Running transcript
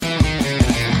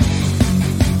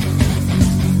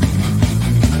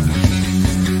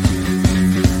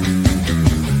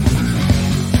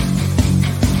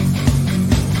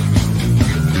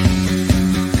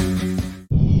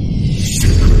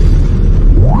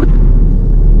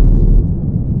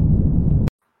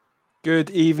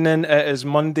Good evening. It is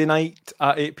Monday night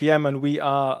at 8 p.m. and we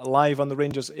are live on the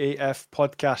Rangers AF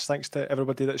podcast. Thanks to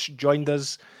everybody that's joined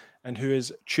us and who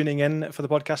is tuning in for the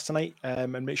podcast tonight.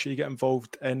 And make sure you get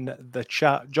involved in the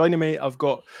chat. Joining me, I've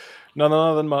got none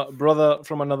other than my brother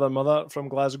from another mother from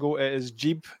Glasgow. It is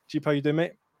Geeb. Geeb, how you doing,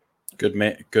 mate? Good,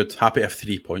 mate. Good. Happy to have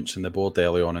 3 points in the board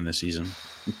early on in the season.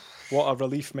 What a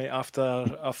relief, mate, after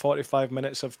a 45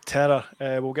 minutes of terror.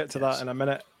 We'll get to that in a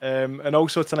minute. And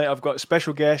also tonight I've got a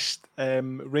special guest,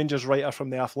 Rangers writer from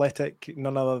The Athletic,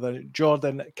 none other than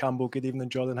Jordan Campbell. Good evening,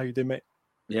 Jordan. How you doing, mate?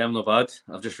 Yeah, I'm not bad.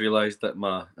 I've just realised that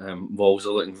my walls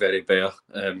are looking very bare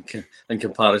in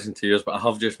comparison to yours, but I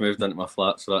have just moved into my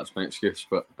flat, so that's my excuse.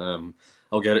 But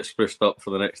I'll get it spruced up for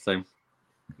the next time.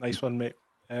 Nice one, mate.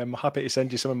 I'm happy to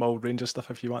send you some of my old Rangers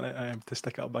stuff if you want it to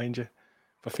stick it up behind you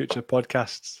for future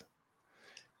podcasts.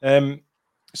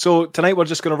 So tonight we're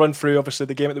just going to run through obviously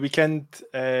the game at the weekend,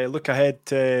 look ahead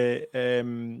to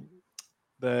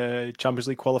the Champions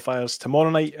League qualifiers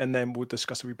tomorrow night, and then we'll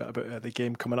discuss a wee bit about the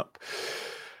game coming up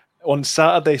on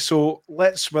Saturday. So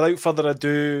let's, without further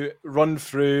ado, run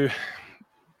through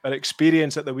our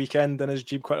experience at the weekend. And as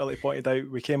Geeb quite rightly pointed out,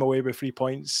 we came away with 3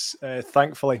 points,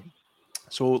 thankfully.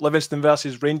 So Livingston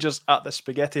versus Rangers at the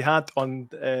Spaghetti Had on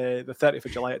the 30th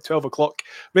of July at 12 o'clock.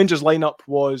 Rangers lineup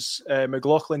was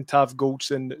McLaughlin, Tav,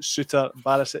 Goldson, Suter,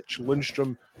 Barisic,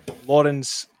 Lundstrom,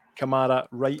 Lawrence, Kamara,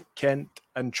 Wright, Kent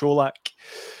and Cholak.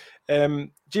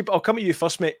 Geeb, I'll come at you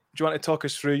first, mate. Do you want to talk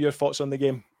us through your thoughts on the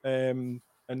game and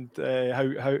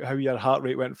how your heart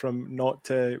rate went from 0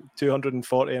 to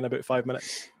 240 in about 5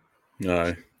 minutes?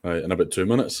 No, in about 2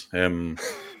 minutes.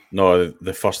 No,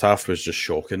 the first half was just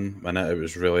shocking, and it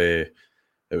was really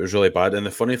bad. And the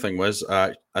funny thing was,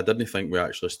 I didn't think we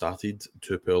actually started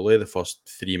too poorly the first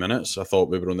 3 minutes. I thought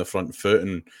we were on the front foot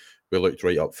and we looked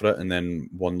right up for it, and then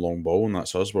one long ball, and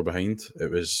that's us. We're behind. It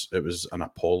was an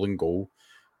appalling goal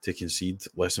to concede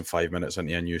less than 5 minutes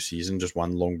into a new season. Just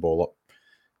one long ball up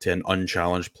to an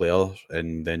unchallenged player,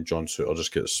 and then John Suter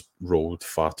just gets rolled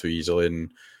far too easily,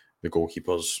 and the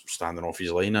goalkeeper's standing off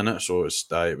his line in it. So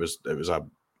it was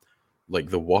like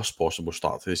the worst possible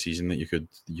start to the season that you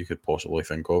could possibly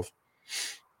think of.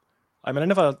 I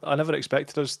mean, I never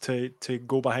expected us to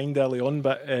go behind early on,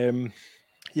 but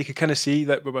you could kind of see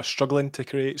that we were struggling to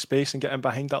create space and get in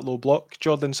behind that low block.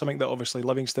 Jordan, something that obviously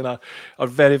Livingston are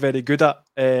very, very good at.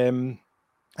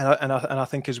 And I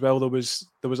think as well there was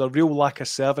a real lack of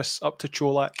service up to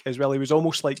Cholak as well. He was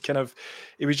almost like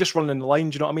he was just running the line.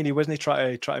 Do you know what I mean? He wasn't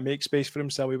trying to make space for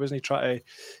himself. He wasn't trying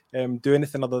to do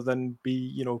anything other than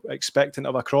be expectant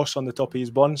of a cross on the top of his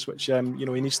buns, which he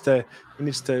needs to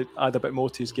add a bit more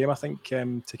to his game, I think,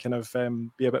 to kind of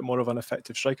be a bit more of an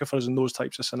effective striker for us in those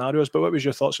types of scenarios. But what was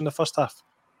your thoughts on the first half?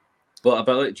 But a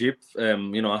bit like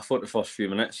Geeb, I thought the first few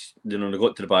minutes, they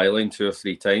got to the byline 2 or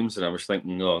 3 times, and I was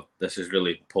thinking, this is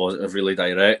really positive, really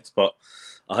direct. But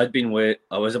I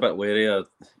was a bit wary of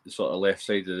the sort of left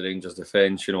side of the Rangers'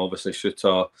 defence. Obviously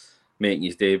Suter making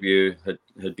his debut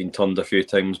had been turned a few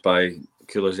times by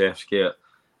Kulusevski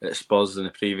at Spurs in the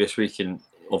previous week, and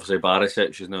obviously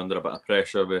Barisic is now under a bit of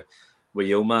pressure with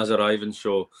Yilmaz arriving.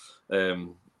 So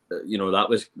that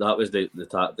was the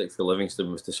tactic for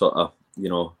Livingston, was to sort of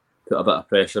put a bit of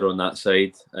pressure on that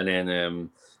side, and then and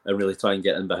really try and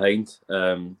get in behind.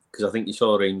 Because I think you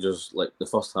saw Rangers, like the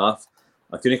first half,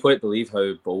 I couldn't quite believe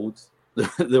how bold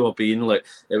they were being. Like,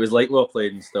 it was like we were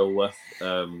playing still with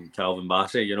Calvin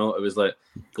Bassey. It was like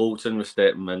Goldson was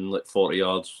stepping in like 40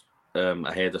 yards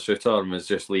ahead of Suter and was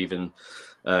just leaving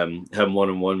him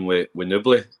 1-on-1 with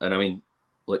Nubly. And I mean,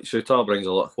 like, Suter brings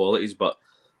a lot of qualities, but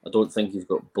I don't think he's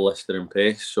got blistering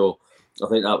pace. So I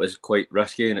think that was quite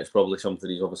risky, and it's probably something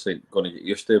he's obviously going to get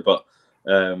used to. But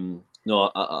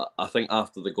no, I think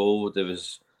after the goal, there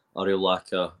was a real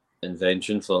lack of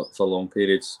invention for long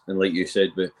periods. And like you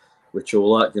said, with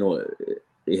Cholak,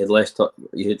 he had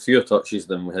he had fewer touches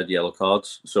than we had yellow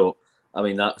cards. So I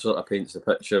mean, that sort of paints the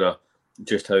picture of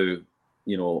just how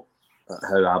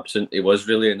how absent he was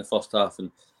really in the first half.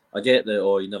 And I get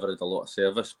that he never had a lot of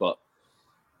service, but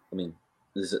I mean,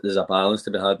 there's a balance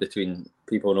to be had between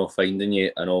people not finding you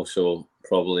and also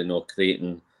probably not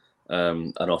creating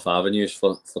enough avenues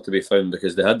for to be found,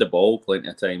 because they had the ball plenty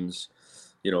of times,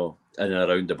 in and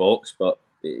around the box. But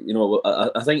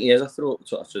I think he is a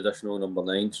sort of traditional number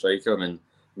 9 striker and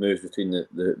moves between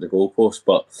the goalposts,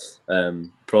 but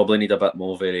probably need a bit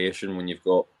more variation when you've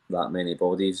got that many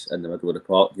bodies in the middle of the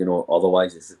park.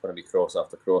 Otherwise it's just going to be cross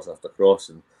after cross after cross,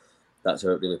 and that's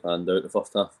how it really panned out the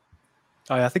first half.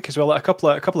 I think as well, a couple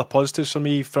of positives for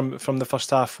me from the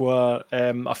first half were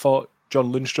I thought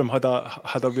John Lundstrom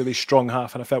had a really strong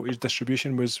half, and I felt his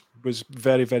distribution was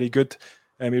very, very good.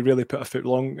 He really put a foot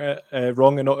wrong,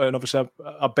 and obviously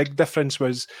a big difference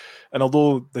was, and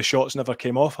although the shots never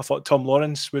came off, I thought Tom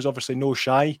Lawrence was obviously no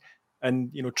shy,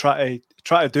 and try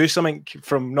to do something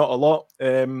from not a lot,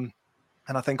 and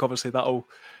I think obviously that'll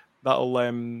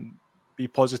be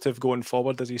positive going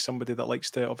forward, as he's somebody that likes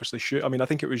to obviously shoot. I mean, I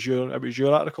think it was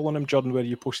your article on him, Jordan, where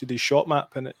you posted his shot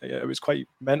map, and it was quite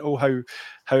mental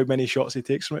how many shots he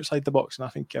takes from outside the box. And I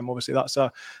think obviously that's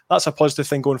a positive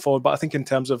thing going forward. But I think in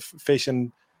terms of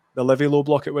facing the Livi low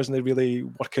block, it wasn't really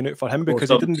working out for him because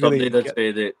he didn't really. Somebody did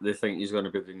say they think he's going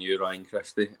to be the new Ryan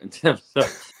Christie in terms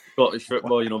of Scottish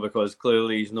football, because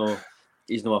clearly he's not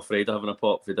afraid of having a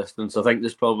pop for distance. I think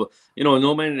there's probably,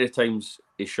 no many of the times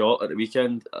he shot at the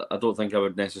weekend, I don't think I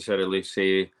would necessarily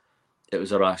say it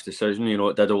was a rash decision.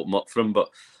 It did open up for him, but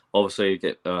obviously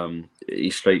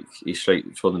his strike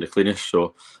was one of the cleanest.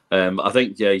 So I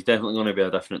think, he's definitely going to be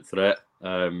a different threat.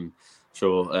 No,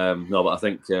 but I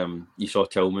think you saw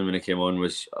Tillman when he came on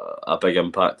was a big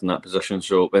impact in that position.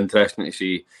 So interesting to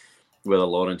see whether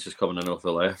Lawrence is coming in off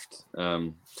the left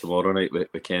tomorrow night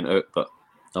with Kent out, but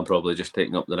I'm probably just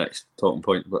taking up the next talking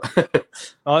point, but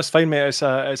oh, it's fine, mate. It's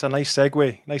a nice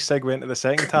segue into the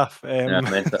second half.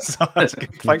 So that's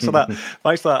good. Thanks for that.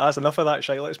 That's enough of that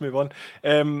shite. Let's move on.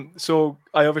 So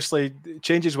I obviously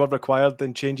changes were required,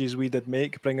 and changes we did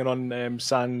make, bringing on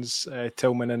Sands,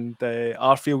 Tillman, and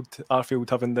Arfield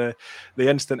having the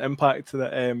instant impact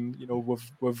that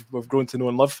we've grown to know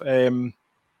and love.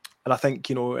 And I think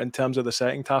in terms of the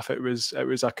second half, it was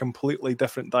a completely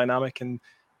different dynamic and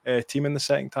team in the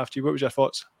second half. What was your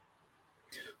thoughts?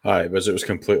 It was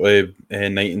completely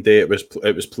night and day. It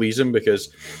was pleasing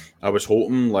because I was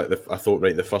hoping, I thought,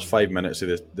 right, the first 5 minutes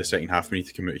of the second half, we need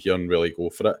to come out here and really go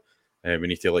for it. We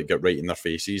need to get right in their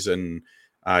faces. And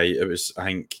I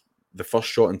think the first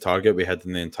shot on target we had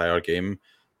in the entire game,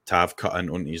 Tav cut in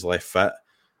on his left foot,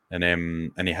 and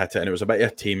he hit it, and it was a bit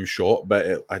of a tame shot,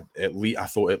 but I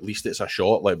thought at least it's a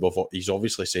shot. He's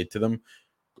obviously said to them,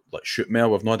 shoot me.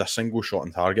 We've not had a single shot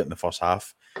on target in the first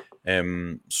half.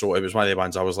 So it was one of the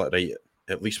ones I was like, right,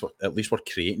 at least we're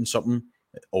creating something,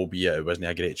 albeit it wasn't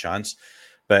a great chance.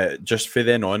 But just for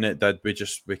then on, it did. We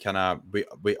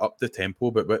upped the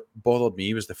tempo. But what bothered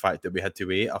me was the fact that we had to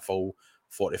wait a full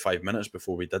 45 minutes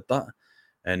before we did that.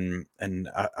 And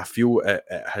I feel it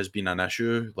has been an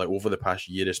issue, over the past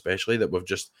year especially, that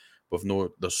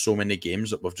there's so many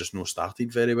games that we've just not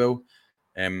started very well.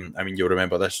 I mean, you'll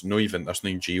remember this. That's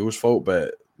not Gio's fault,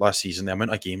 but last season the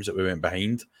amount of games that we went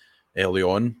behind early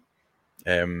on,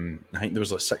 I think there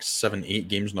was 6, 7, 8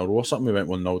 games in a row or something. We went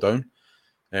 1-0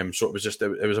 down. So it was just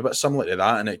it was a bit similar to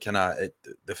that, and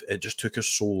it just took us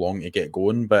so long to get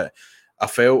going. But I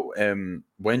felt when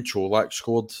Cholak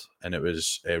scored and it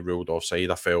was ruled offside,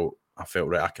 I felt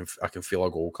right. I can feel a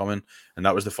goal coming, and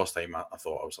that was the first time I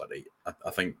thought, I was like, right.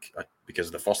 I think because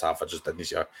the first half I just didn't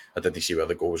see where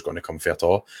the goal was going to come from at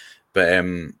all. But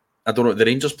I don't know. The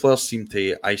Rangers players seemed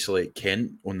to isolate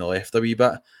Kent on the left a wee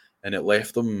bit, and it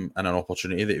left him in an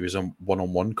opportunity that he was on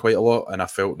one-on-one quite a lot, and I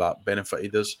felt that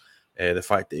benefited us. The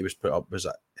fact that he was put up was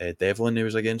Devlin he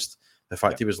was against. The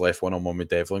fact he was left one-on-one with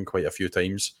Devlin quite a few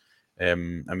times. I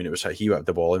mean, it was he whipped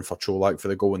the ball in for Cholak for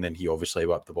the goal, and then he obviously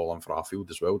whipped the ball in for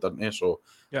Arfield as well, didn't he? So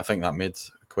yeah. I think that made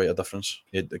quite a difference.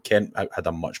 Kent had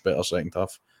a much better second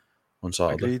half on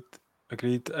Saturday.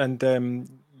 Agreed. And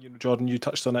Jordan, you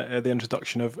touched on it, the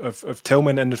introduction of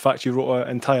Tillman, and in fact, you wrote an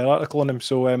entire article on him.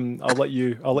 So I'll let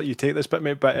you take this bit,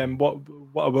 mate. But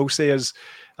what I will say is,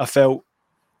 I felt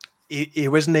he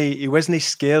wasn't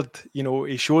scared.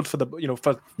 He showed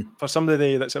for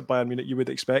somebody that's at Bayern Munich, you would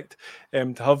expect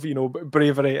to have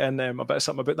bravery and a bit of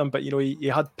something about them. But he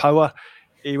had power.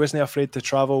 He wasn't afraid to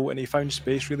travel, and he found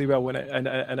space really well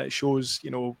and it shows.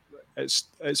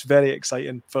 It's very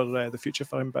exciting for the future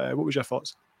for him. But what was your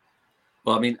thoughts?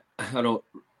 Well, I mean, I know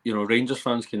Rangers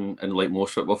fans can, and like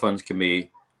most football fans, can be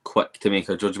quick to make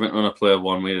a judgment on a player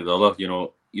one way or the other.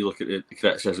 You look at the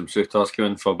criticism Souttar's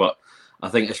coming for, but I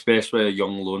think especially a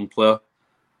young lone player,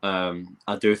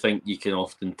 I do think you can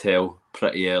often tell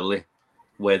pretty early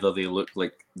whether they look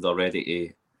like they're ready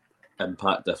to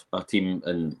impact a team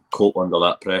and cope under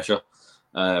that pressure.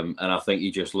 And I think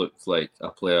he just looked like a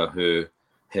player who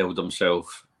held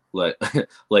himself like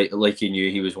he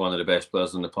knew he was one of the best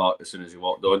players in the park as soon as he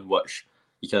walked on, which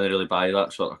you can't really buy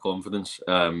that sort of confidence.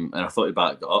 And I thought he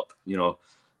backed it up.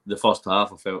 The first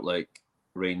half I felt like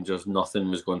Rangers, nothing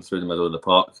was going through the middle of the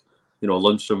park.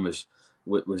 Lundstrom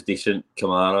was decent.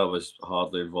 Kamara was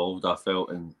hardly involved, I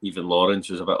felt, and even Lawrence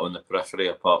was a bit on the periphery,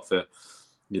 apart from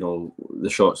the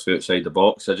shots outside the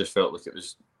box. I just felt like it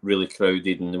was really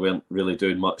crowded, and they weren't really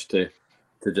doing much to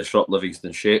disrupt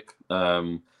Livingston's shape.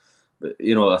 But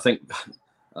I think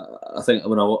I think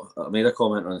when I made a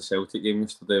comment on the Celtic game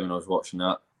yesterday when I was watching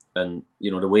that, and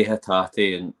the way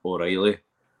Hatate and O'Reilly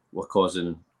were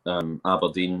causing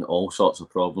Aberdeen all sorts of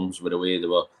problems with the way they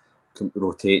were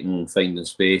rotating, finding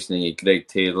space, and then you had Greg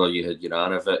Taylor, you had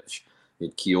Juranovic, you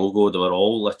had Kyogo. They were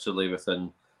all literally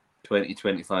within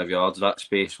 20-25 yards of that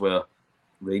space where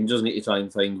Rangers need to try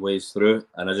and find ways through,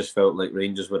 and I just felt like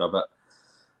Rangers were a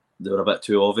bit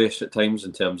too obvious at times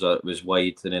in terms of it was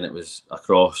wide and then it was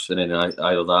across and then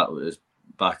either that was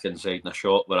back inside in a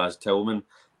shot, whereas Tillman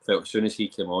felt as soon as he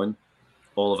came on,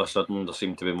 all of a sudden there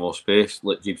seemed to be more space.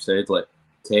 Like Geeb said, like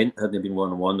Kent hadn't been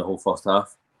 1-on-1 the whole first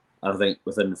half, and I think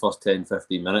within the first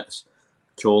 10-15 minutes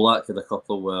Cholak had a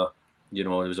couple where there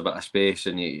was a bit of space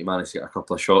and you managed to get a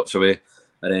couple of shots away,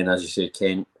 and then as you say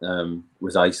Kent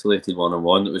was isolated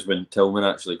 1-on-1. It was when Tillman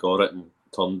actually got it and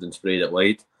turned and sprayed it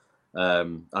wide.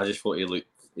 I just thought he looked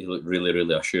really,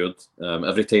 really assured.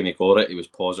 Every time he got it, he was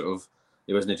positive.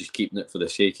 He wasn't just keeping it for the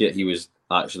sake of it. He was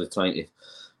actually trying to,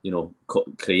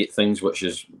 create things, which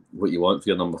is what you want for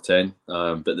your number 10.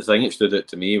 But the thing that stood out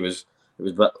to me was a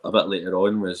bit later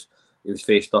on was he was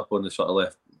faced up on the sort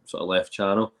of left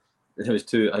channel, and it was I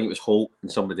think it was Holt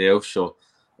and somebody else. So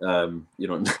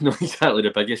not exactly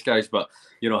the biggest guys, but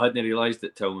I hadn't realised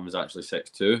that Tillman was actually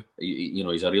 6'2".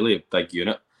 He's a really big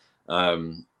unit.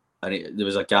 And there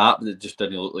was a gap that just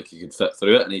didn't look like he could fit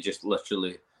through it, and he just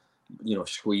literally,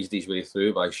 squeezed his way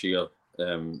through by sheer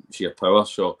power.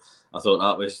 So I thought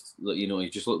that was, he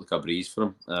just looked like a breeze for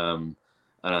him. And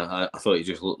I thought he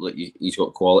just looked like he's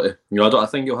got quality. I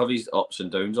think he'll have his ups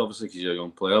and downs, obviously, because he's a young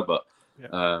player, but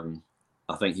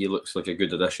I think he looks like a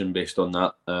good addition based on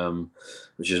that,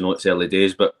 which is not its early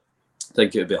days, but I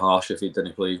think it would be harsh if he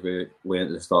didn't play his way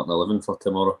into the starting 11 for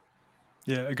tomorrow.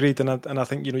 Yeah, agreed, and I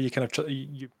think you kind of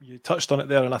you touched on it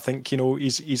there, and I think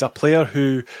he's a player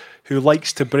who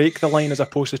likes to break the line as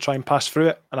opposed to try and pass through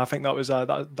it, and I think that was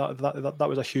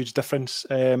a huge difference.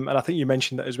 And I think you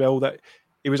mentioned it as well that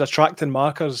he was attracting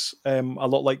markers a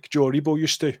lot like Joe Aribo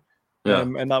used to,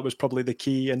 and that was probably the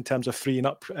key in terms of freeing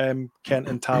up Kent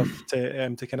and Tav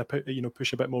to kind of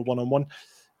push a bit more 1-on-1.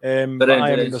 But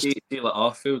then see like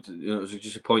Arfield, it was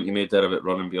just a point you made there about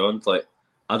running beyond, like.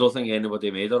 I don't think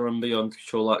anybody made a run beyond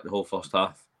Cholak the whole first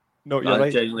half. No, you're right.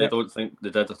 I genuinely don't think they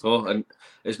did at all. And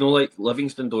it's not like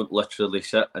Livingston don't literally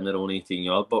sit in their own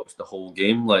 18-yard box the whole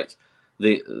game. Like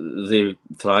they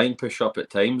try and push up at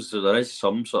times. So there is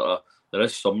some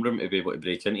room to be able to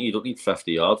break into. You don't need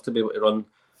 50 yards to be able to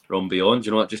run beyond.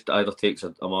 It just either takes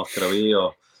a marker away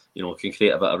or can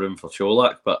create a bit of room for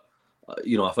Cholak. But I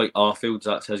think Arfield's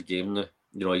that's his game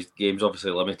now. His game's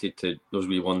obviously limited to those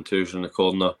wee 1-2s in the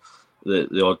corner.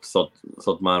 The odd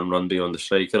third man run beyond the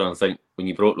striker, and I think when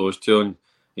you brought those two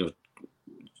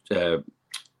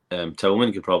on,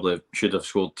 Tillman should have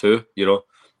scored two.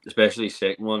 Especially his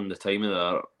second one. The timing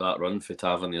of that run for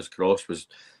Tavernier's cross was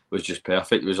just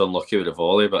perfect. He was unlucky with the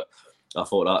volley, but I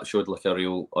thought that showed like a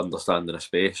real understanding of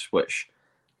space, which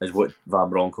is what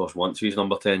Van Bronckhorst wants. He's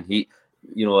number 10.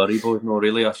 Aribo's not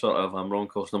really a sort of Van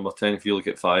Bronckhorst number 10. If you look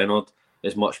at Feyenoord,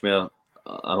 it's much more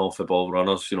an off the ball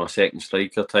runners, a second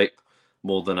striker type.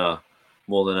 More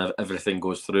than everything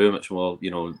goes through him. It's more,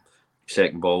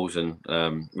 second balls and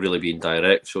really being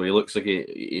direct. So he looks like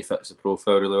he fits the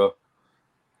profile really well.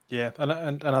 Yeah, and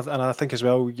I think as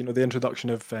well, the introduction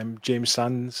of James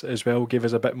Sands as well gave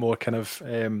us a bit more kind of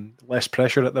less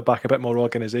pressure at the back, a bit more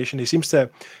organisation. He seems to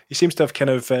have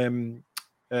kind of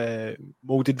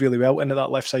moulded really well into that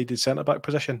left-sided centre back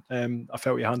position. I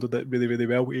felt he handled it really, really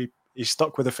well. He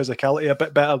stuck with the physicality a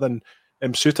bit better than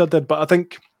Suter did, but I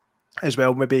think. As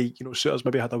well, maybe Suter's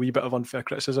maybe had a wee bit of unfair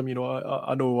criticism.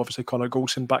 I know obviously Connor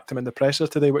Goldson backed him in the presser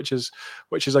today, which is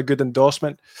a good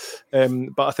endorsement.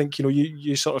 But I think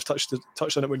you sort of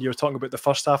touched on it when you were talking about the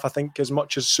first half. I think as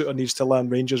much as Suter needs to learn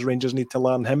Rangers need to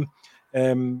learn him.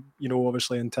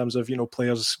 Obviously in terms of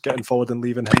players getting forward and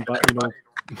leaving him back,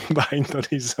 behind on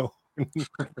his own.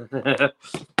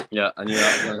 Yeah, I knew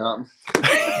that was going to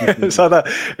happen. Is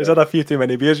that a few too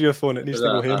many beers your phone? It needs to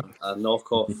go home. A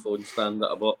knockoff phone stand that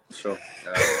I bought, so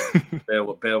bear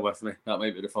with me. That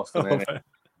might be the first one.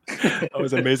 That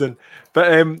was amazing.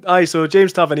 But so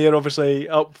James Tavernier obviously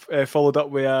followed up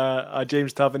with a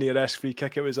James Tavernier-esque free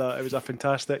kick. It was a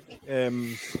fantastic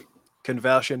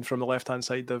conversion from the left-hand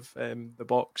side of the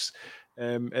box.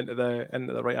 Into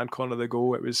the right hand corner of the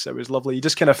goal. It was lovely. You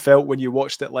just kind of felt when you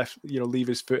watched it leave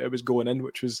his foot, it was going in,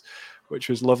 which was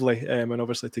lovely. And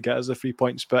obviously to get us the 3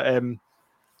 points. But in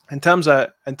terms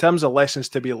of lessons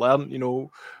to be learned,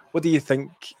 what do you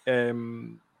think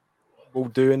we'll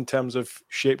do in terms of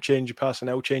shape change,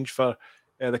 personnel change for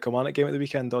the Kilmarnock game at the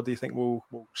weekend, or do you think we'll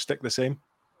stick the same?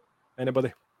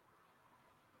 Anybody?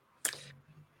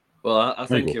 Well, I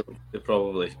think he'll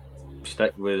probably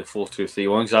stick with the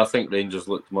 4-2-3-1 because I think Rangers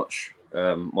looked much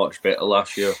better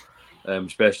last year,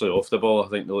 especially off the ball. I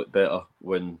think they looked better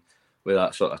with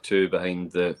that sort of two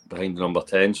behind the number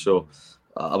 10. So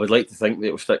I would like to think that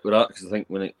it will stick with that because I think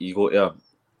when you go to a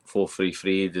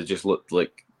 4-3-3, they just looked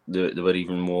like they were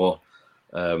even more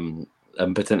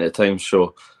impotent at times.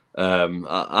 So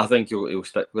I think he'll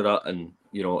stick with that, and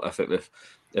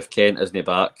if Kent isn't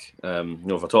back,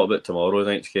 if I talk about tomorrow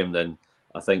night's game, then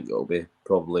I think it'll be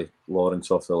probably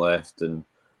Lawrence off the left and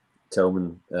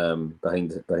Tillman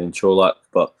behind Cholak.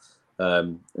 But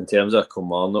in terms of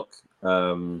Kilmarnock,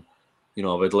 I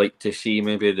would like to see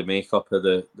maybe the makeup of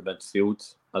the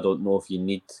midfield. I don't know if you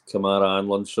need Kamara and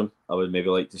Lundstram. I would maybe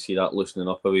like to see that loosening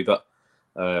up a wee bit.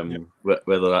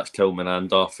 Whether that's Tillman and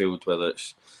Darfield, whether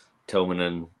it's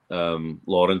Tillman and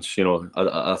Lawrence,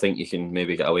 I think you can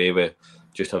maybe get away with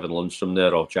just having Lundstram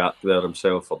there or Jack there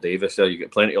himself or Davis there. You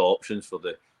get plenty of options for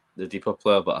the deeper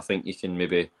player, but I think you can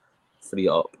maybe free it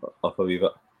up a wee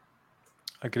bit.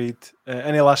 Agreed.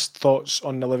 Any last thoughts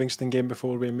on the Livingston game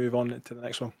before we move on to the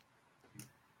next one?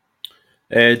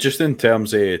 Just in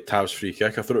terms of Tav's free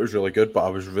kick, I thought it was really good, but I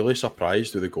was really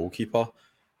surprised with the goalkeeper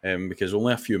because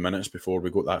only a few minutes before we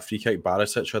got that free kick,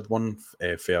 Barisic had one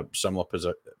for a similar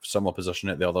position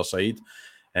at the other side.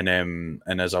 And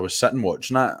as I was sitting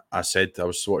watching it, I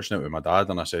was watching it with my dad,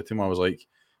 and I said to him, I was like,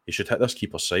 he should hit this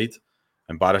keeper's side.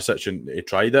 And Barisic, he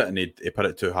tried it, and he put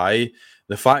it too high.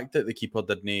 The fact that the keeper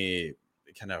didn't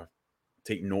kind of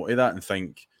take note of that and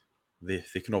think they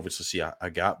can obviously see a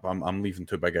gap. I'm leaving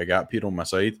too big a gap here on my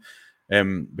side.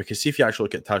 Because see if you actually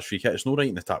look at Tav's free kick, it's not right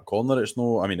in the top corner. It's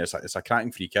a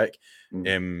cracking free kick.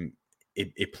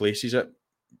 He places it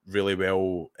really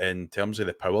well in terms of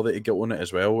the power that he got on it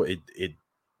as well. It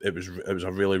was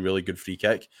a really, really good free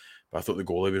kick, but I thought the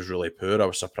goalie was really poor. I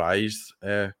was surprised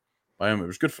by him. It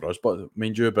was good for us, but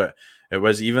mind you, but it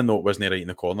was, even though it wasn't right in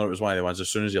the corner, it was one of the ones, as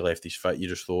soon as he left his foot, you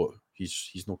just thought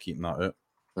he's not keeping that out.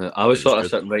 I was sort of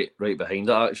sitting right behind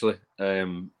it actually,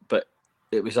 but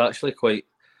it was actually quite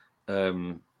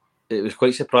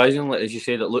surprising. Like, as you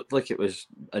said, it looked like it was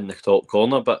in the top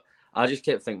corner, but I just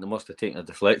kept thinking they must have taken a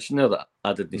deflection there that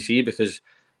I didn't see, because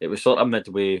it was sort of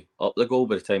midway up the goal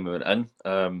by the time we went in.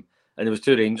 And there was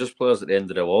two Rangers players at the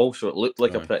end of the wall, so it looked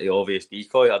like a pretty obvious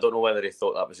decoy. I don't know whether he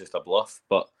thought that was just a bluff,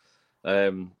 but I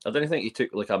didn't think he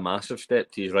took like a massive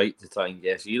step to his right to try and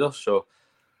guess either. So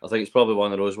I think it's probably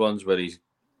one of those ones where he's,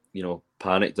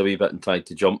 panicked a wee bit and tried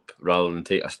to jump rather than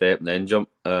take a step and then jump.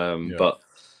 But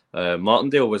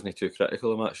Martindale wasn't too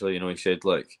critical of him actually. He said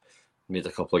made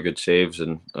a couple of good saves,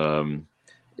 and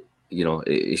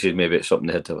he said maybe it's something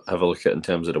they had to have a look at in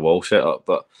terms of the wall setup.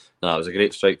 But it was a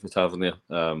great strike for Tavernier.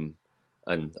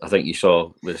 And I think you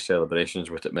saw with the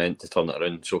celebrations what it meant to turn it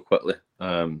around so quickly.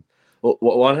 One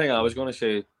thing I was going to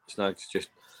say, Snags,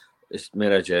 it's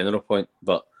more a general point,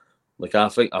 but I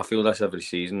feel this every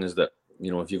season is that,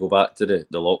 if you go back to the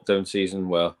lockdown season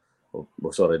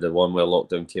the one where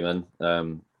lockdown came in,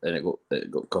 and it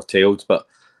got curtailed, but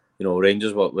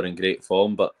Rangers were in great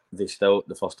form, but they still,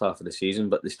 the first half of the season,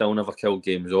 but they still never killed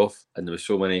games off. And there was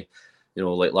so many,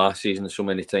 like last season, so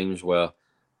many times where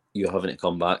you're having to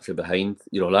come back from behind.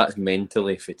 That's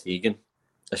mentally fatiguing,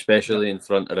 especially in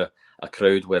front of a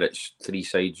crowd where it's three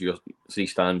stands your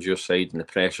side and the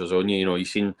pressure's on you. You've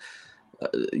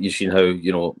seen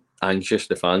how anxious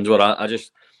the fans were. I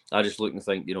just look and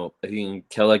think, if you can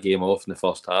kill a game off in the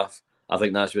first half, I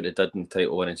think that's what it did in the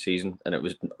title winning season, and it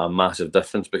was a massive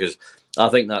difference, because I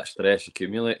think that stress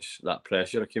accumulates, that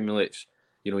pressure accumulates.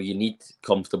 You need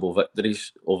comfortable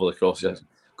victories over the course of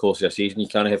a season. You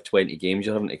can't have 20 games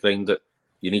you're having to grind it.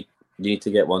 You need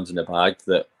to get ones in the bag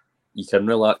that you can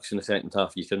relax in the second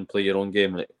half. You can play your own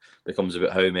game, and it becomes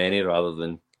about how many rather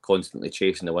than constantly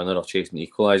chasing the winner or chasing the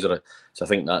equaliser. So I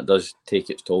think that does take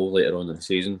its toll later on in the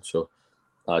season. So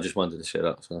I just wanted to say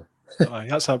that. So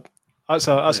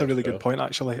that's a really good point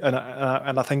actually, and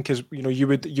I think as you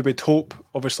would hope,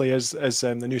 obviously, as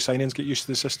the new signings get used to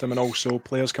the system and also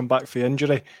players come back for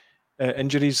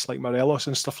injuries like Morelos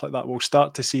and stuff like that, we'll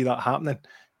start to see that happening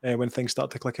when things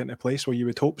start to click into place. Well, you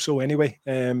would hope so anyway,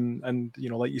 and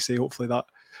like you say, hopefully that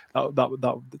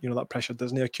pressure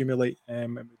doesn't accumulate,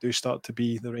 and we do start to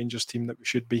be the Rangers team that we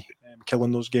should be,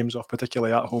 killing those games off,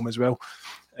 particularly at home as well,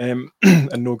 and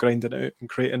no grinding it out and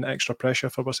creating extra pressure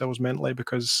for ourselves mentally,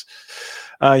 because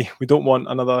we don't want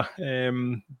another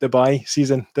Dubai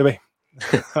season, do we?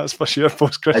 That's for sure,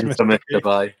 post Christmas.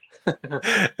 Dubai.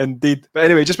 Indeed. But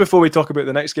anyway, just before we talk about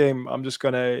the next game, I'm just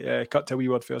going to cut to a wee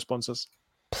word for our sponsors.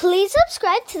 Please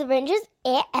subscribe to the Rangers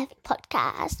AF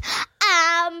podcast.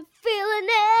 I'm feeling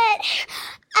it.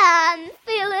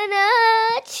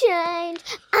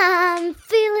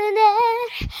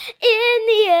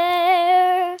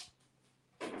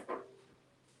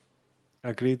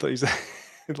 Agreed. He's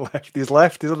left. He's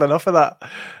left. He's had enough of that.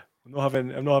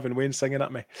 I'm not having Wayne singing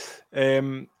at me.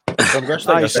 I'm going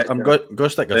to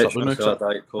stick this up with now.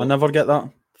 I never get that.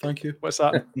 Thank you. What's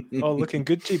that? Oh, looking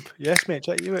good, Geeb. Yes, mate.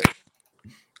 Check you out.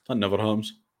 That never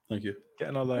harms. Thank you. Get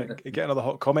another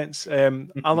hot comments. Alan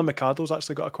McArdle's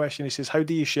actually got a question. He says, "How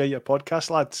do you share your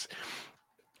podcast, lads?"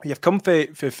 You've come for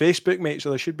Facebook, mate. So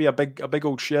there should be a big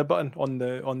old share button on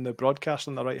the broadcast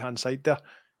on the right hand side there.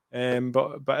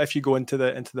 But if you go into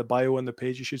the bio on the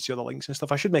page, you should see all the links and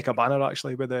stuff. I should make a banner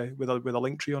actually with a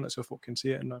link tree on it so folk can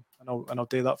see it, and I'll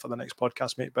do that for the next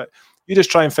podcast, mate. But you just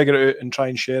try and figure it out and try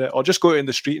and share it, or just go out in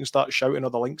the street and start shouting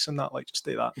all the links and that. Like, just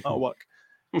do that. That'll work.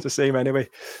 It's the same anyway.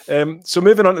 So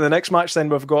moving on to the next match, then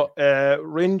we've got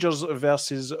Rangers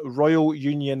versus Royal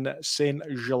Union Saint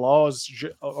Gilloise,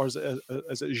 or is it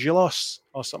Gilloise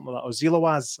or something like that, or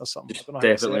Gilloise or something. I don't know.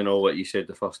 Definitely know what you said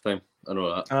the first time. I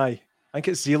know that. Aye, I think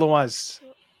it's Gilloise.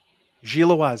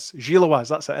 That's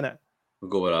it, isn't it?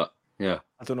 We'll go with that. Yeah.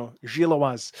 I don't know.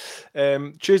 Gilloise.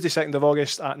 Tuesday, 2nd of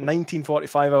August at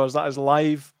 19:45 hours. That is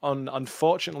live on,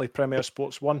 unfortunately, Premier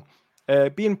Sports 1.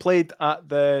 Being played at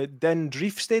the Den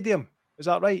Dreef Stadium. Is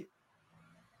that right?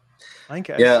 I think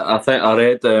it is. Yeah, I think I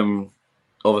read.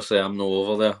 Obviously, I'm not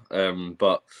over there.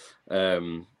 But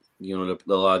you know,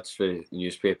 the lads for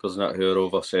newspapers and that who are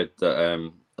over said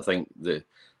that I think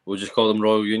we'll just call them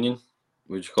Royal Union.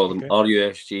 We'll just call them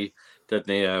RUSG. Didn't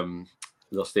their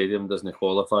stadium doesn't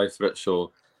qualify for it,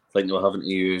 so I think they were having to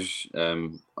use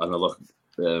another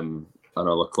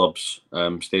club's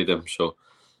stadium. So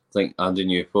I think Andy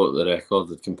Newport, the record,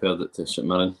 had compared it to St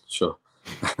Mirren. So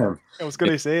I was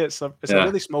going to say it's a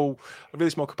really small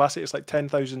capacity. It's like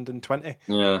 10,020.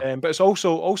 Yeah. But it's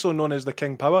also known as the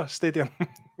King Power Stadium.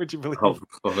 Would you believe? Oh,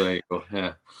 there you go.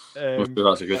 Yeah.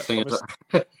 That's a good thing, is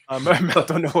it? I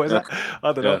don't know. Is it?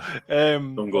 I don't know.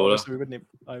 Don't go there.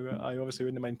 I obviously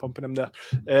wouldn't mind pumping him there.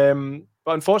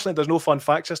 But unfortunately, there's no fun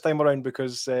facts this time around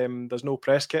because there's no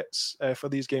press kits for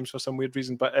these games for some weird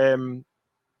reason. But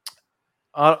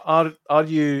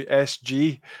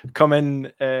RUSG come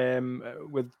in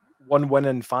with 1 win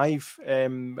and 5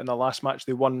 in the last match.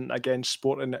 They won against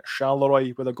Sporting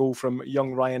Charleroi with a goal from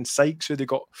young Ryan Sykes, who they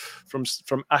got from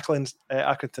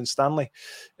Accrington Stanley.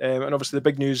 And obviously the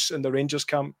big news in the Rangers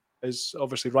camp is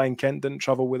obviously Ryan Kent didn't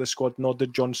travel with the squad, nor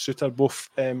did John Souttar, both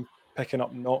picking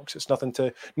up knocks. It's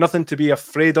nothing to be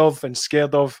afraid of and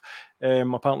scared of.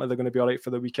 Apparently they're going to be all right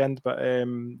for the weekend, but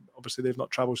obviously they've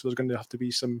not travelled, so there's going to have to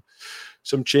be some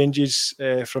changes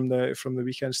from the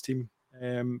weekend's team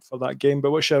for that game.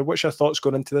 But what's your thoughts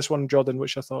going into this one, Jordan?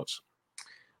 What's your thoughts?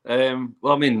 Well,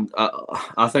 I mean,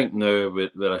 I think now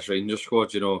with this Rangers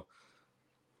squad, you know,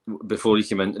 before you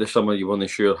came into the summer, you weren't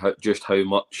sure how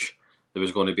much there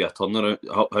was going to be a turnaround,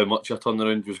 how much a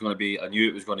turnaround was going to be. I knew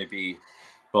it was going to be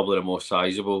probably the most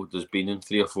sizable there's been in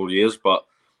 3 or 4 years, but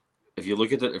if you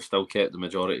look at it, they've still kept the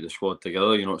majority of the squad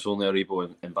together. You know, it's only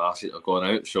Aribo and Bassett are going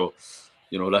out, so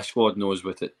you know this squad knows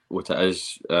what it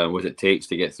takes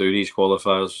to get through these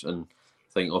qualifiers. And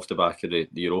I think off the back of the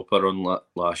Europa run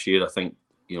last year, I think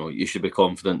you know you should be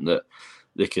confident that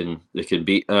they can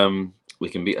beat a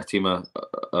team of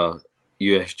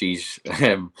USG's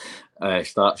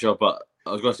stature. But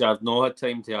I was going to say I've not had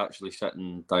time to actually sit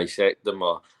and dissect them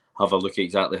or have a look at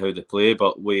exactly how they play,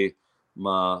 but with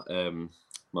my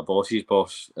boss's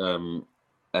boss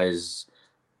is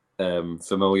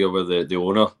familiar with the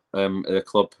owner of the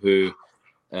club, who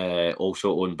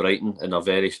also own Brighton, and are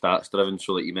very stats driven.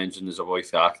 So like you mentioned, there's a boy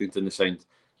for Accrington they signed.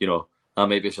 You know, that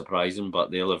might be surprising,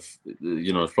 but they'll have,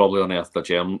 you know, it's probably unearthed a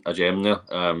gem there.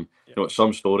 You know, it's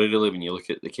some story really when you look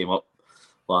at they came up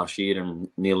last year and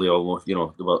nearly almost, you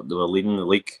know, they were leading the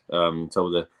league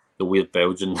until the weird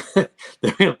Belgian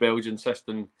the weird Belgian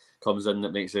system comes in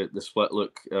that makes the split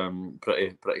look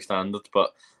pretty standard.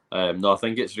 But no, I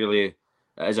think it is a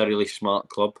really smart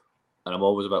club, and I'm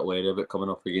always a bit wary about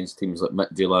coming up against teams like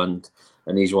Midtjylland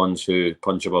and these ones who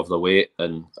punch above their weight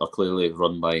and are clearly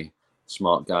run by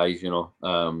smart guys, you know.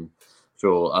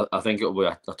 So I think it'll be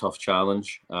a tough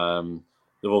challenge.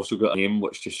 They've also got a name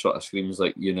which just sort of screams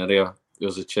like Unaria.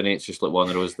 There's a chinny. It's just like one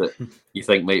of those that you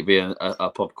think might be a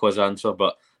pub quiz answer,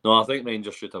 but no, I think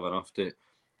Rangers should have enough to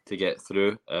get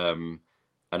through. And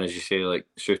as you say, like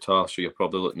Souttar, so you're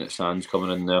probably looking at Sands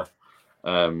coming in there.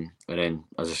 And then,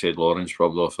 as I said, Lawrence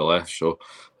probably off the left. So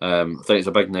I think it's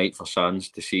a big night for Sands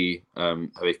to see how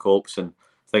he copes. And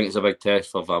I think it's a big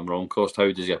test for Van Bronckhorst.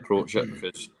 How does he approach it?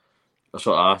 Because I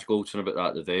sort of asked Goldson about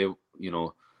that today. You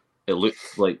know, it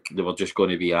looked like they were just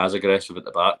going to be as aggressive at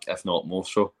the back, if not more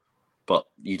so. But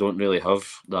you don't really have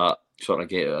that sort of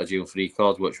get out of jail free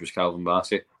card, which was Calvin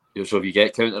Bassey. So if you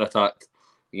get counter-attacked,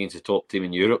 against the top team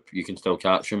in Europe, you can still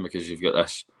catch them because you've got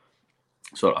this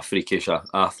sort of freakish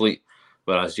athlete.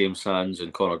 Whereas James Sands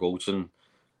and Connor Goldson,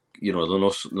 they're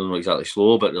not exactly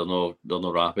slow, but they're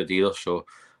not rapid either. So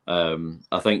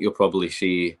I think you'll probably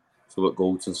see. So what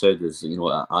Goldson said is,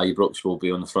 Ibrox will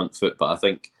be on the front foot, but I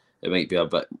think it might be a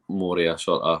bit more of a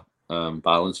sort of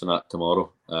balance in that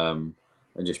tomorrow, and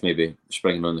just maybe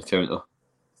springing on the counter.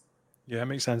 Yeah, it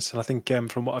makes sense. And I think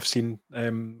from what I've seen,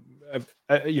 from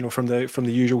the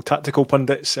usual tactical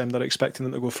pundits, they're expecting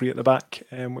them to go free at the back,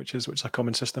 which is a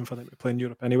common system for them to play in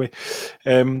Europe anyway.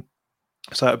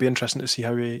 So it'll be interesting to see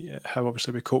how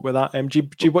obviously we cope with that.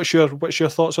 Geeb, what's your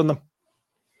thoughts on them?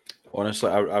 Honestly,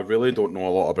 I really don't know a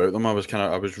lot about them. I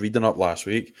was reading up last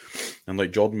week, and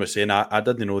like Jordan was saying, I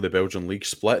didn't know the Belgian league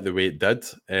split the way it did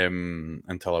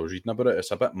until I was reading about it.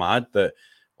 It's a bit mad that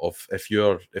if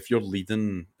you're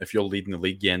leading the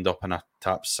league, you end up in a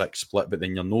top 6 split, but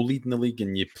then you're no leading the league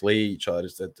and you play each other.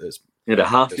 They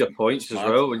half your points as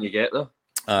well when you get there.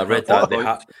 I read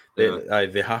that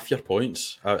they half your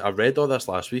points. I read all this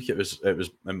last week. It was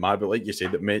mad, but like you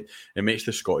said, it makes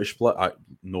the Scottish split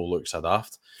no look so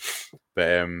daft. But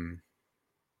I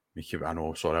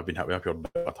know. Sorry, I've been happy up your.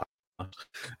 I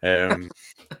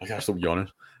can't stop yawning.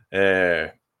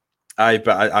 But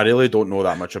I really don't know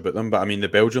that much about them. But I mean, the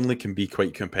Belgian league can be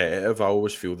quite competitive. I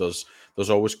always feel there's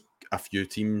always a few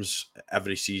teams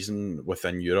every season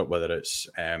within Europe, whether it's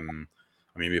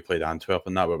we played Antwerp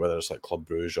and that, but whether it's like Club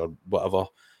Brugge or whatever,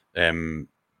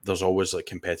 there's always like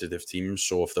competitive teams.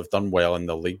 So if they've done well in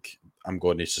the league, I'm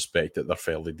going to suspect that they're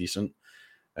fairly decent.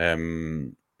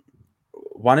 One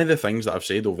of the things that I've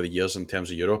said over the years in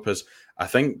terms of Europe is I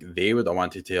think they would have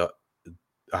wanted to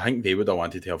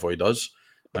avoid us.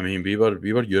 I mean, we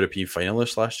were European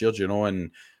finalists last year,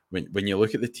 and when you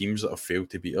look at the teams that have failed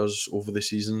to beat us over the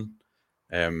seasons,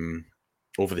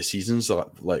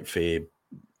 like for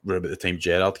about the time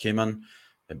Gerrard came in,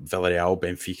 Villarreal,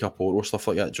 Benfica, Porto, stuff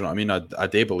like that. Do you know what I mean? I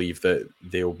do believe that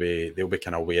they'll be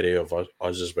kind of wary of us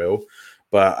as well.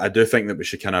 But I do think that we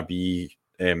should kind of be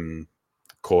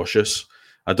cautious.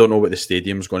 I don't know what the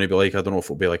stadium's going to be like. I don't know if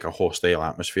it'll be like a hostile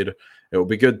atmosphere. It'll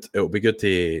be good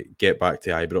to get back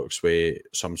to Ibrox with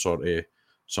some sort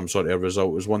of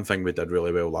result. It was one thing we did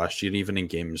really well last year, even in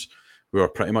games we were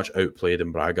pretty much outplayed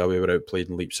in Braga, we were outplayed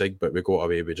in Leipzig, but we got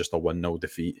away with just a 1-0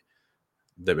 defeat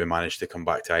that we managed to come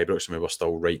back to Ibrox and we were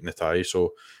still right in the tie.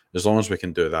 So as long as we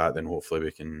can do that, then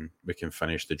hopefully we can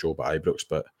finish the job at Ibrox.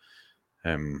 But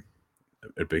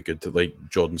it'd be good to, like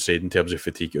Jordan said, in terms of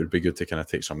fatigue, it would be good to kind of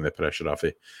take some of the pressure off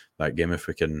of that game if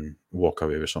we can walk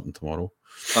away with something tomorrow.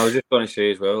 I was just going to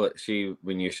say as well, like, see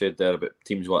when you said there about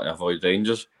teams want to avoid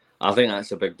Rangers, I think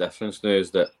that's a big difference now,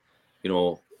 is that,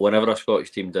 whenever a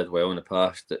Scottish team did well in the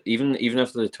past, that even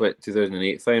after the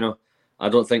 2008 final, I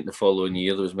don't think the following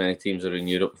year there was many teams that are in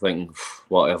Europe thinking,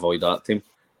 want to avoid that team.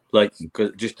 Like,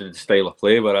 cause just the style of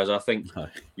play. Whereas I think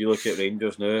you look at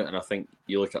Rangers now, and I think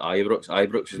you look at Ibrox.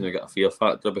 Ibrox has now got a fear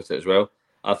factor about it as well.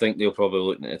 I think they'll probably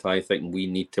look at the tie thinking we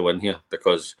need to win here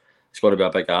because it's going to be a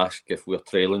big ask if we're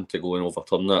trailing to go and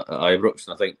overturn that at Ibrox.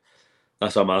 And I think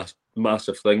that's a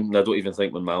massive thing. And I don't even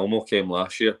think when Malmo came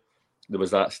last year, there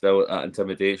was that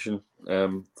intimidation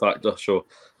factor. So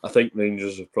I think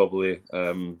Rangers have probably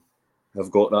have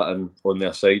got that on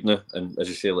their side now. And as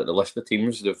you say, like the list of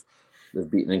teams they've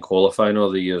beaten in qualifying all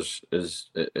the years is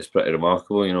pretty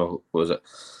remarkable. Was it?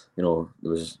 There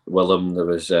was Willem, there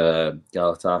was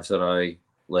Galatasaray,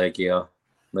 Legia,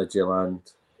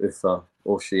 Midtjylland, Ufa,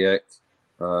 Osijek.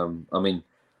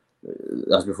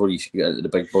 That's before you get into the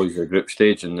big boys of the group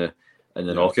stage and the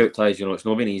knockout ties. It's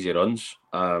not been easy runs,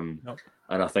 and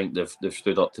I think they've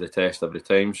stood up to the test every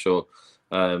time. So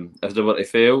if they were to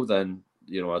fail, then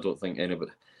I don't think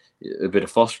anybody. It would be the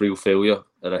first real failure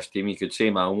of this team. You could say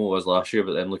Malmo was last year,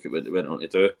 but then look at what they went on to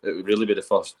do. It would really be the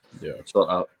first sort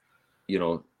of,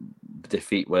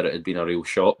 defeat where it had been a real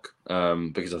shock.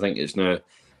 Because I think it's now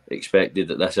expected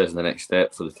that this is the next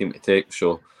step for the team to take.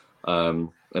 So,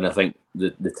 and I think the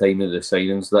time of the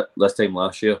signings, that this time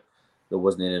last year, there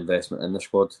wasn't any investment in the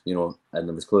squad, and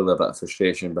there was clearly a bit of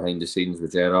frustration behind the scenes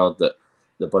with Gerrard that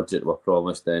the budget were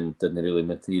promised then didn't really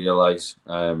materialise.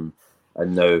 And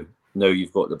now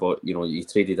you've got you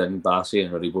traded in Bassey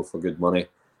and Aribo for good money.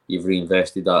 You've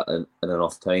reinvested that in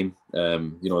enough time. They're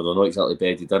not exactly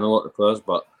bedded in a lot of players,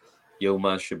 but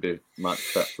Yilmaz should be match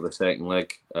fit for the second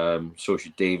leg. So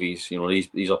should Davies.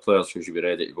 These are players who should be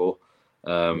ready to go.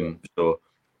 So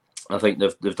I think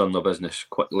they've done their business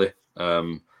quickly,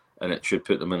 and it should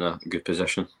put them in a good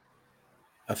position.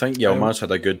 I think Yilmaz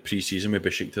had a good pre-season with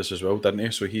Besiktas as well, didn't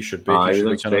he? So he should be.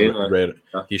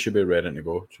 He should be ready to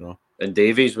go. You know. And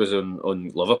Davies was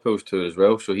on Liverpool's tour as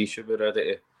well, so he should be ready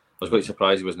to. I was quite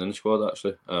surprised he wasn't in the squad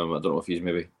actually. I don't know if he's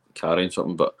maybe carrying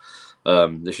something, but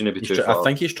they shouldn't be too far. I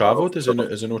think he's travelled. Is it no?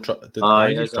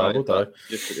 He's travelled.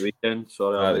 Just at the weekend.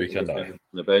 Sorry, at the weekend on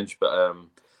the bench, but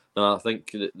no, I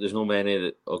think there's no many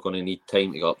that are going to need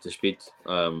time to get up to speed.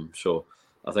 So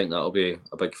I think that'll be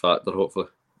a big factor, hopefully.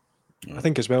 I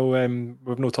think as well,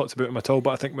 we've not talked about him at all,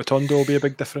 but I think Matondo will be a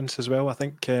big difference as well. I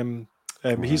think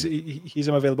he's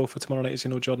available for tomorrow night, as you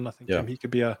know, Jordan. I think he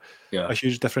could be a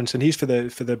huge difference, and he's for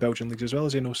the Belgian leagues as well,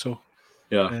 as you know. So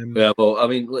well, I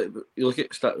mean, you look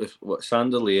at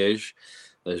Sander Liège.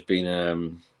 There's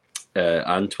been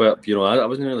Antwerp. You know, I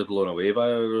wasn't really blown away by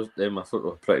them. I thought they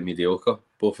were pretty mediocre,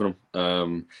 both of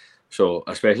them. So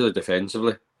especially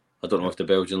defensively, I don't know if the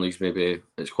Belgian leagues maybe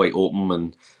it's quite open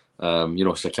and. You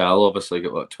know, Sakal obviously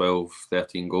got 12,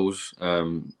 13 goals.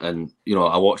 And, you know,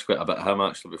 I watched quite a bit of him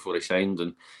actually before he signed,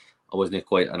 and I wasn't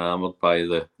quite enamoured by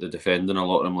the defending. A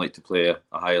lot of them like to play a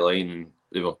high line, and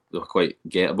they were quite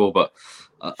gettable. But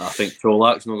I think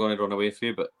Trolak's not going to run away for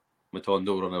you, but Matondo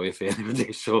will run away for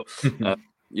anybody. So,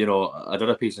 you know, I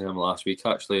did a piece on him last week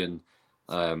actually, and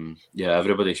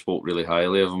everybody spoke really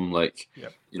highly of him. Like,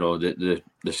 you know, the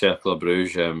Cercle of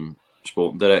Bruges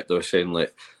sporting director was saying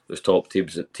like, there's top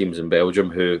teams in Belgium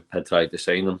who had tried to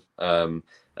sign him, and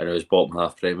it was bottom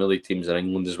half Premier League teams in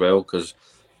England as well, because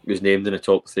he was named in the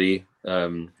top 3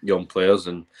 young players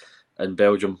in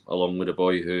Belgium, along with a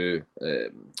boy who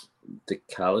De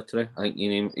Calitri, I think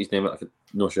his name. I'm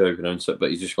not sure how to pronounce it,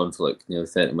 but he's just gone for like nearly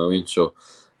 30 million. So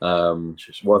one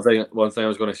thing I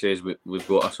was going to say is we've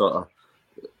got a sort of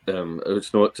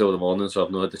it's not till the morning, so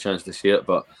I've not had the chance to see it,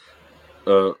 but.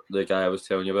 The guy I was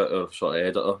telling you about, our sort of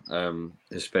editor,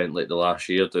 has spent like the last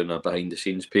year doing a behind the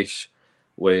scenes piece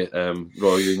with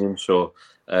Royal Union. So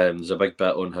there's a big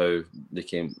bit on how they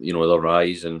came, you know, their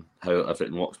rise and how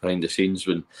everything works behind the scenes.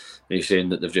 When he's saying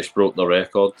that they've just broke their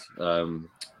record,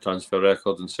 transfer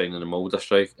record, and signing the Mulder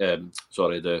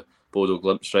the Bodo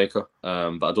Glimt striker.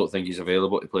 But I don't think he's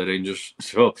available to play Rangers.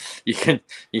 So you can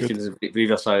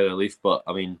breathe a sigh of relief. But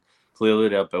I mean, clearly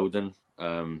they're building.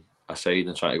 Aside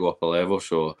and trying to go up a level,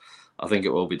 so I think it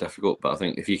will be difficult. But I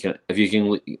think if you can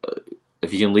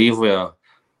leave with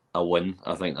a win,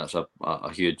 I think that's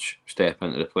a huge step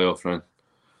into the playoff round.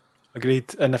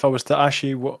 Agreed. And if I was to ask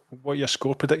you what your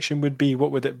score prediction would be,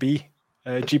 what would it be?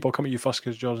 Geeb, I'll come at you first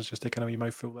because Jordan's just taking a wee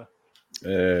mouthful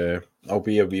there. I'll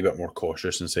be a wee bit more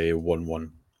cautious and say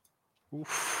 1-1.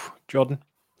 Oof. Jordan?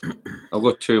 I'll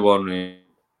go 2-1.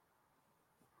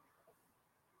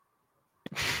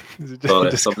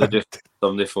 Sorry, somebody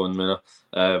phoned me now.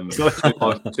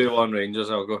 2-1 Rangers,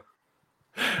 I'll go.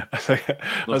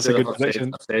 That's a good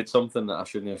prediction. I've said something that I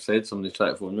shouldn't have said. Somebody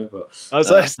tried to phone me, but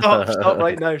stop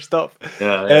right now, stop. Would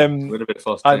have been the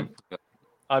first time.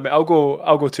 I mean, I'll go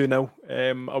 2-0.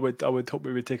 I would hope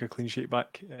we would take a clean sheet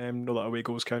back. Not that away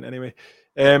goals count anyway.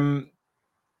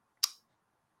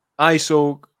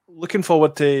 So looking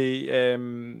forward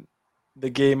to the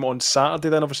game on Saturday.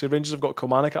 Then obviously Rangers have got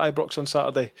Kilmarnock at Ibrox on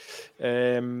Saturday,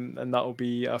 and that'll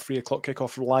be a 3:00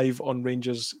 kickoff live on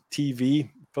Rangers TV.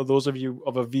 For those of you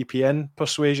of a VPN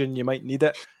persuasion, you might need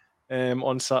it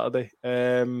on Saturday.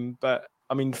 But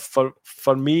I mean, for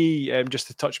me, just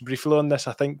to touch briefly on this,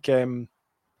 I think you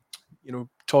know,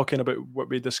 talking about what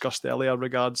we discussed earlier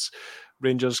regards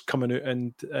Rangers coming out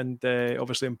and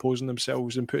obviously imposing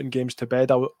themselves and putting games to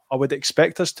bed, I would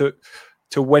expect us to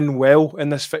win well in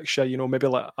this fixture, you know, maybe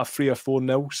like a 3 or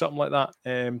 4-0, something like that,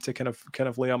 to kind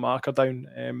of lay a marker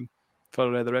down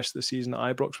for the rest of the season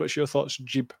at Ibrox. What's your thoughts,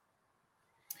 Geeb?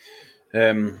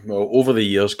 Well, over the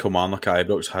years, Kilmarnock at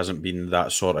Ibrox hasn't been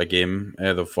that sort of game.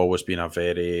 They've always been a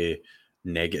very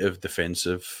negative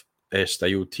defensive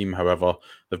style team. However,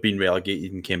 they've been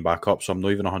relegated and came back up, so I'm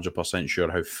not even 100% sure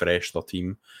how fresh their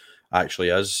team actually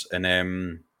is. And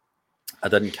I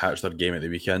didn't catch their game at the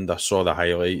weekend. I saw the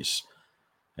highlights.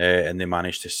 And they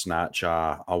managed to snatch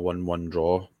a 1-1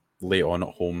 draw late on at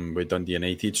home with Dundee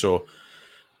United. So,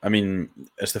 I mean,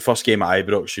 it's the first game at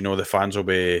Ibrox. You know, the fans will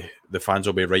be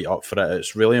right up for it.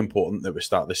 It's really important that we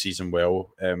start the season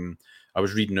well. I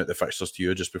was reading out the fixtures to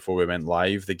you just before we went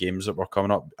live. The games that were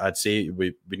coming up, I'd say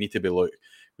we need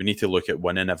to look at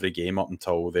winning every game up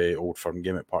until the Old Firm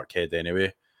game at Parkhead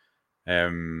anyway.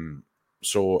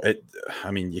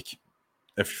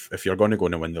 If you're going to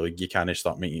win the league, you can't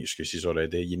start making excuses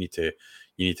already. You need to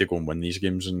go and win these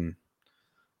games, and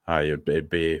it'd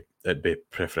be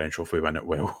preferential if we win it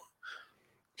well.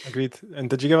 Agreed. And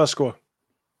did you give a score?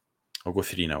 I'll go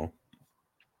 3-0.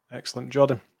 Excellent,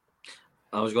 Jordan.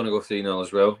 I was going to go 3-0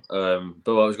 as well.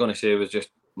 But what I was going to say was just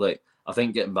like I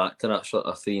think getting back to that sort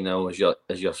of 3-0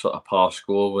 as your sort of par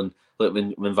score when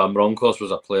Van Bronckhorst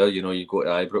was a player, you know, you go to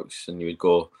Ibrox and you would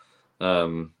go,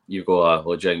 Gent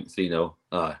 3-0,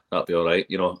 that'd be all right.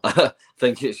 You know, I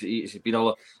think it's been a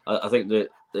lot. I think that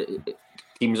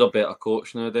teams are better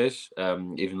coached nowadays,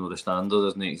 even though the standard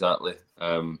isn't exactly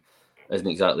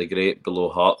great below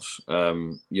Hearts.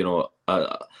 You know,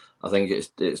 I think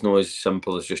it's not as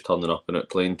simple as just turning up and out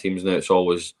playing teams now. It's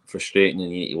always frustrating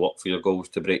and you need to work for your goals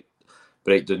to break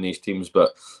down these teams.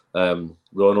 But we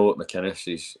all know what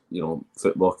McInnes is, you know,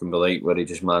 football can be like, where he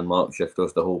just man marks you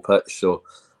across the whole pitch. So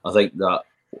I think that,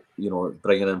 you know,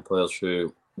 bringing in players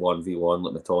who 1v1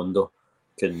 like Matondo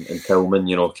and Tillman,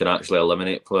 you know, can actually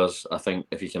eliminate players. I think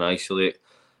if you can isolate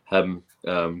him,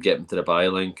 get him to the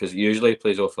byline, because usually he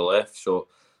plays off the left, so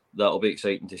that'll be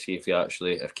exciting to see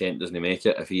if Kent doesn't make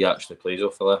it, if he actually plays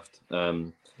off the left.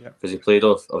 Because he played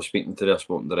off, I was speaking to the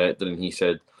Sporting Director and he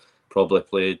said probably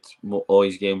played all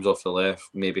his games off the left,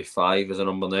 maybe 5 as a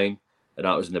number 9, and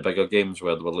that was in the bigger games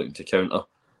where they were looking to counter.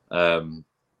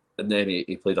 And then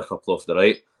he played a couple off the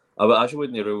right. I actually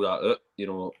wouldn't rule that out, you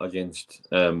know, against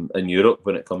in Europe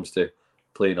when it comes to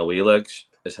playing away legs,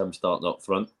 is him starting up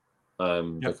front.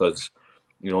 Because,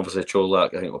 you know, obviously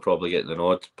Cholak, I think, will probably get the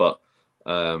nod, but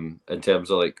in terms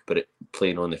of like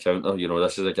playing on the counter, you know,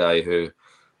 this is a guy who,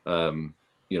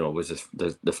 you know, was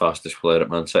the fastest player at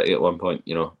Man City at one point,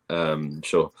 you know,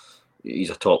 so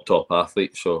he's a top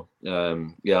athlete. So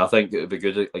I think it would be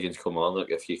good against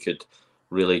Kilmarnock if you could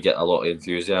really get a lot of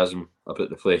enthusiasm about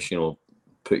the place, you know,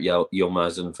 put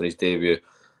Yilmaz in for his debut,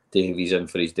 Davies in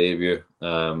for his debut,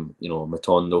 you know,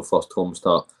 Matondo first home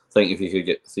start. I think if you could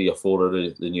get 3 or 4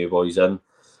 of the new boys in,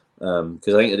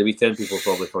 because I think at the weekend people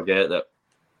probably forget that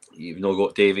you've not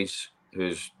got Davies,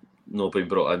 who's not been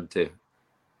brought into,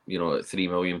 you know, at 3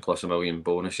 million plus $1 million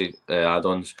bonus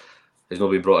add-ons. He's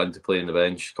not been brought in to play in the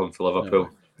bench, come for Liverpool.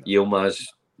 Yilmaz,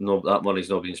 that money's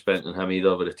not been spent on him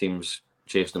either, but the team's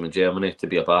chasing him in Germany to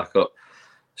be a backup.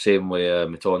 Same with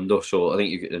Matondo. So I think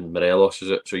you get in Morelos,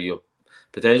 is it? So you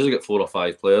potentially get 4 or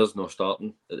 5 players not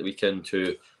starting at the weekend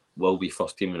who will be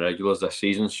first team regulars this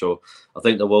season. So I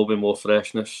think there will be more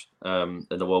freshness and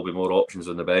there will be more options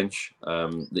on the bench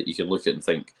that you can look at and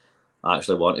think, I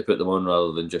actually want to put them on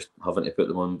rather than just having to put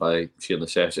them on by sheer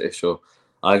necessity. So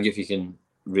I think if you can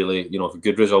really, you know, if a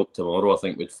good result tomorrow, I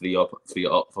think would free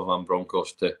it up for Van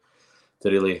Bronckhorst to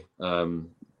really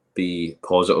be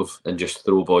positive and just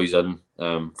throw boys in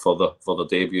for the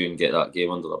debut and get that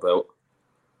game under the belt.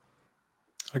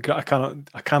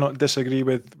 I cannot disagree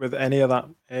with any of that.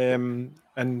 And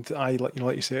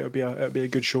like you say, it'll be a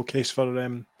good showcase for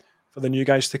the new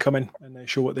guys to come in and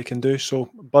show what they can do. So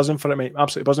buzzing for it, mate.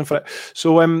 Absolutely buzzing for it.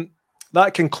 So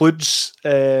that concludes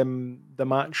the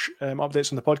match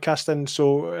updates on the podcasting.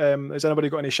 So has anybody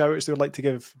got any shout outs they would like to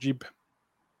give, Geeb?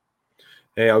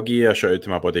 I'll give you a shout out to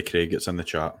my buddy Craig. It's in the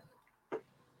chat.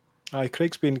 Aye,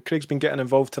 Craig's been getting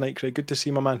involved tonight, Craig. Good to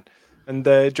see my man. And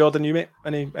Jordan, you mate,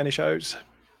 any shout outs?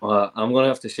 I'm going to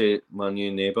have to say my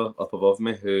new neighbour up above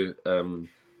me who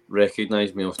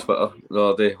recognised me off Twitter the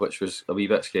other day, which was a wee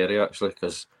bit scary actually,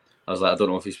 because I was like, I don't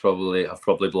know if I've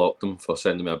probably blocked him for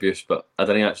sending me abuse, but I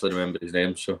didn't actually remember his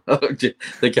name. So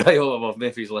the guy up above me,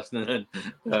 if he's listening in.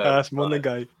 That's one the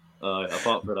guy.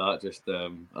 Apart from that, just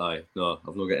no, I've not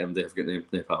got MD, I've got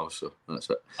no pals, so that's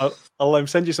it. I'll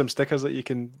send you some stickers that you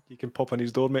can pop on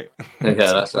his door, mate. Yeah,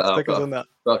 that's it. Stickers on that.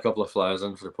 Got a couple of flyers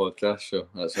in for the podcast, so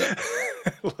that's it.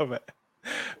 Love it,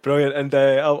 brilliant. And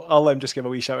I'll just give a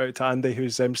wee shout out to Andy,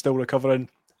 who's still recovering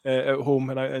at home,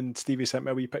 and Stevie sent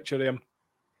me a wee picture of him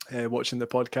watching the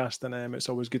podcast, and it's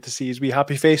always good to see his wee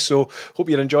happy face. So hope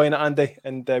you're enjoying it, Andy,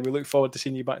 and we look forward to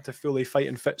seeing you back to fully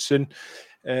fighting fit soon.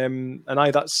 And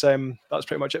that's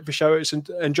pretty much it for shout outs.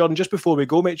 And Jordan, just before we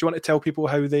go, mate, do you want to tell people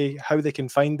how they can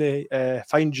find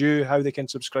you, how they can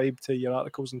subscribe to your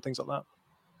articles and things like that?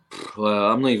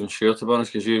 Well, I'm not even sure, to be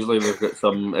honest, because usually we've got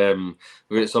some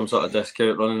sort of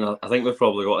discount running. I think we've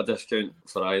probably got a discount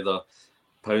for either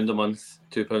 £1 a month,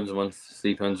 £2 a month,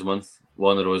 £3 a month,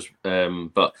 one of those.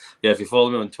 But yeah, if you follow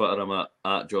me on Twitter, I'm at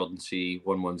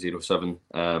JordanC1107,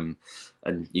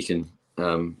 and you can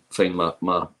find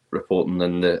my reporting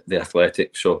in the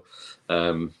Athletic. So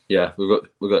yeah, we've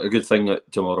got a good thing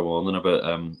tomorrow morning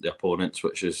about the opponents,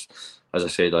 which is, as I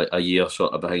said, a year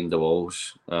sort of behind the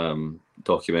walls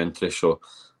documentary, so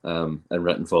in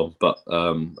written form. But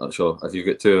so if you've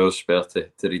got 2 hours spare to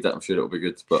read it, I'm sure it'll be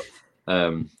good. But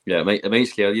yeah, it might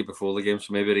scare you before the game,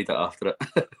 so maybe read it after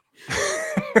it.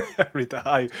 Read that.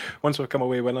 Aye. Once we come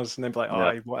away winners, and then be like,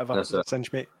 aye, whatever. That's it.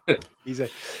 Cinch, mate. Easy.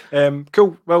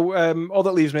 Cool. Well, all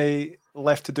that leaves me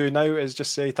left to do now is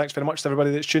just say thanks very much to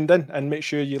everybody that's tuned in, and make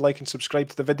sure you like and subscribe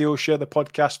to the video, share the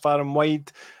podcast far and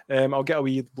wide. I'll get a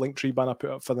wee link tree banner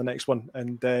put up for the next one,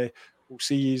 and we'll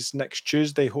see you next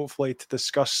Tuesday, hopefully, to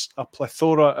discuss a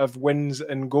plethora of wins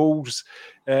and goals.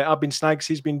 I've been Snags,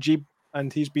 he's been Geeb,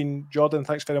 and he's been Jordan.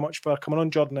 Thanks very much for coming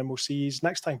on, Jordan, and we'll see you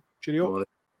next time. Cheerio.